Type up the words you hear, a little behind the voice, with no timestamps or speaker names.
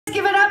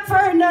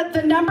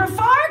the number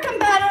 4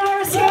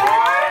 competitors here.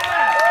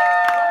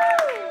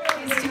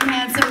 These 2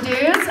 handsome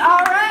dudes.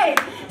 All right.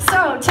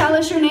 So tell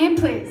us your name,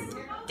 please.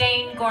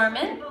 Dane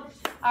Gorman.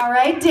 All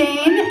right,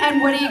 Dane.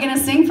 And what are you going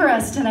to sing for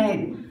us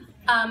tonight?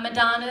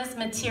 Madonna's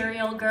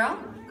Material Girl.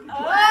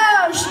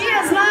 Oh, she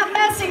is not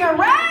messing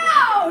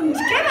around.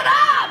 Give it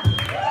up.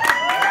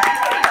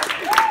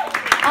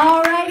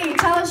 All righty.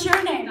 Tell us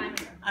your name.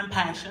 I'm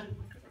Passion.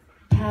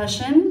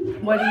 Passion.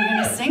 What are you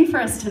going to sing for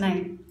us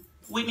tonight?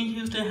 Whitney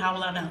Houston, How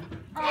Will I Know?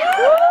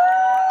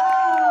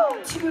 Oh,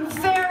 2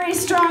 very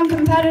strong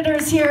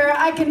competitors here.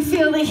 I can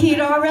feel the heat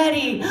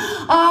already.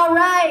 All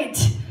right.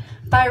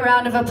 By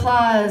round of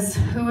applause,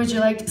 who would you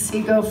like to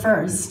see go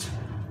first?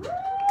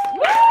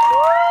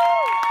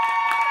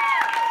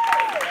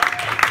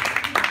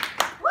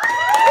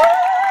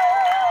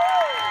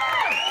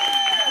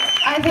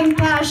 I think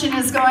Passion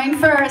is going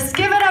first.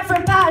 Give it up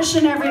for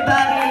Passion,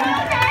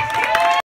 everybody.